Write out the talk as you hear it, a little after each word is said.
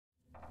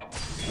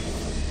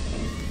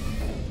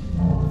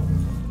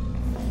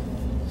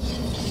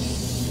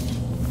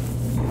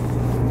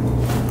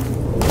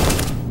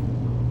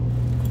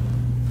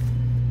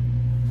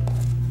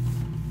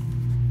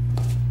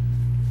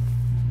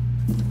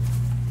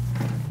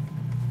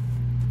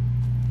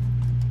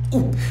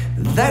Ooh,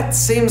 that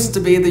seems to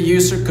be the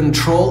user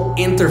control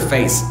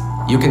interface.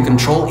 You can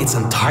control its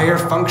entire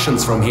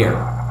functions from here.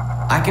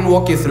 I can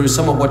walk you through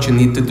some of what you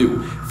need to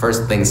do.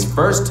 First things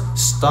first,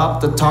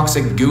 stop the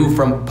toxic goo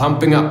from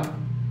pumping up.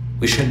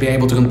 We should be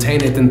able to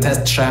contain it in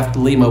Test Shaft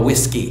Lima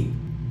Whiskey.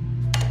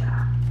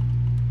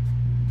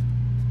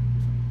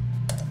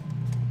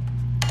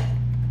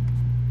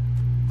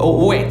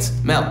 Oh, wait,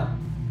 Mel.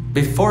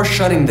 Before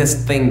shutting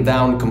this thing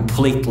down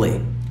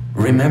completely,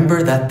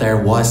 remember that there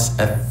was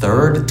a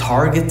third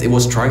target it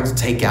was trying to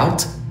take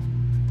out?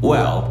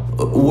 Well,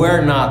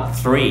 we're not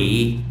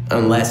three,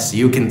 unless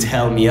you can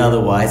tell me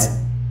otherwise.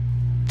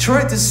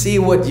 Try to see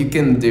what you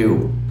can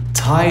do.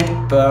 Type,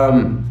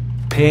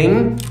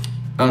 ping,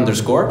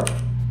 _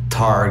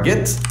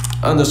 target,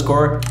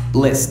 _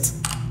 list.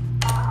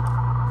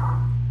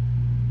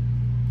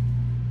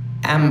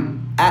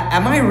 Am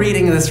I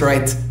reading this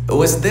right?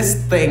 Was this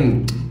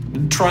thing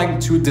trying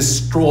to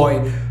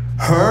destroy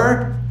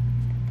her?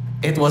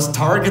 It was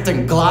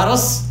targeting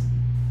GLaDOS?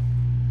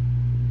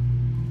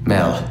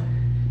 Mel,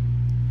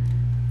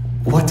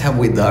 what have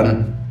we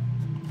done?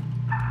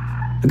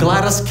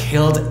 GLaDOS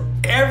killed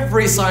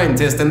every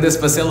scientist in this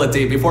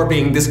facility before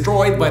being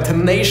destroyed by a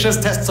tenacious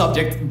test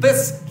subject.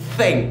 This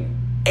thing,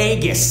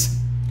 Aegis.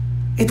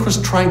 It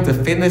was trying to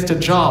finish the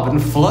job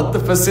and flood the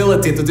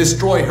facility to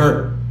destroy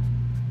her.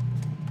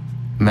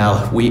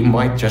 Mel, we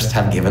might just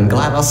have given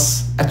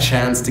GLaDOS a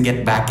chance to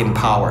get back in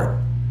power.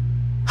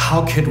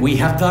 How could we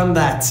have done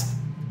that?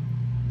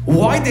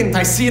 Why didn't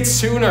I see it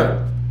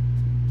sooner?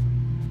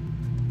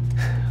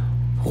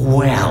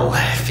 Well,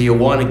 if you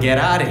want to get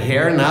out of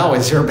here, now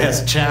is your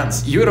best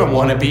chance. You don't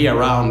want to be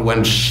around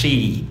when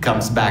she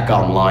comes back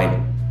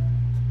online.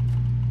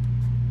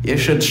 You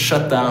should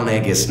shut down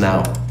Aegis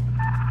now.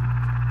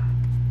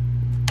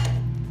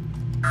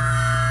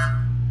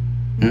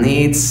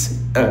 Needs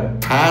a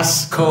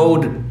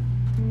passcode.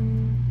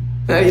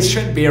 It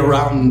should be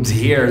around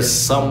here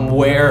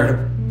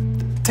somewhere.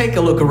 Take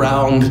a look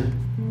around.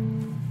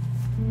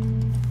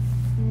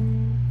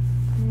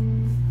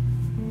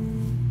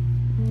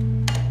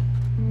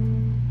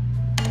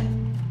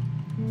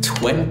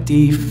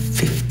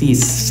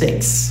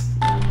 $2056.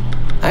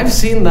 I've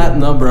seen that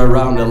number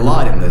around a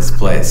lot in this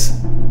place.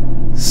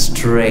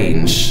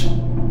 Strange.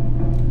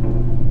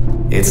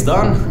 It's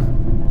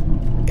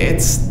done.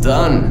 It's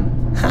done.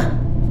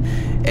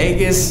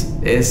 Aegis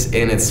is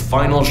in its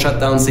final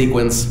shutdown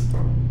sequence.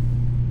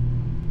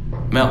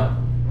 Mel,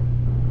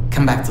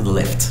 come back to the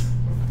lift.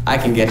 I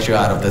can get you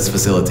out of this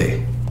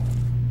facility.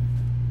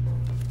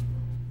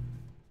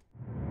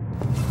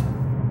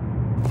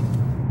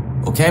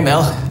 Okay,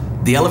 Mel.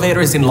 The elevator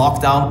is in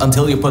lockdown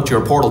until you put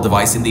your portal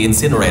device in the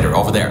incinerator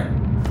over there.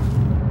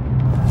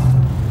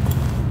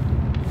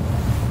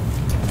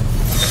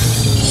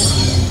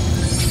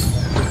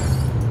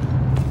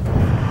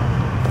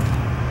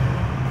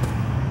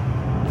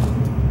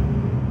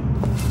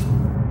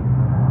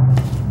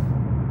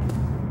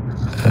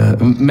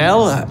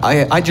 Mel,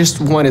 I just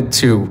wanted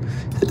to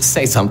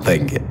say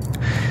something.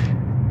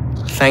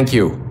 Thank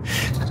you.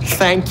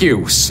 Thank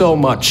you so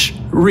much.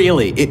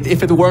 Really,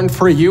 if it weren't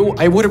for you,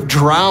 I would have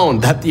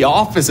drowned at the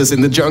offices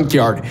in the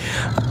junkyard.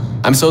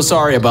 I'm so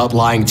sorry about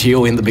lying to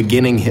you in the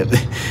beginning.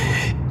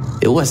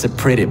 It was a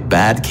pretty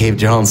bad Cave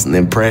Johnson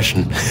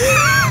impression.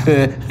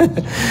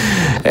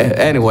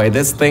 Anyway,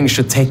 this thing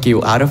should take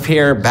you out of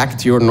here, back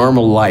to your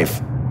normal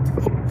life.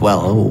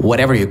 Well,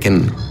 whatever you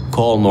can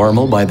call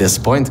normal by this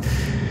point.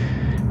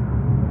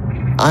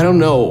 I don't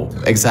know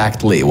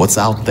exactly what's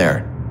out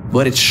there,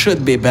 but it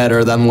should be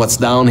better than what's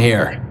down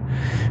here.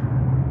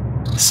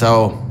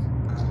 So,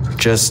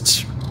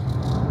 just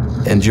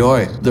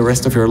enjoy the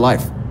rest of your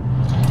life.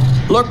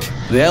 Look,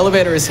 the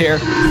elevator is here.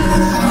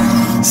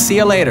 See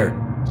you later,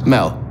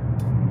 Mel.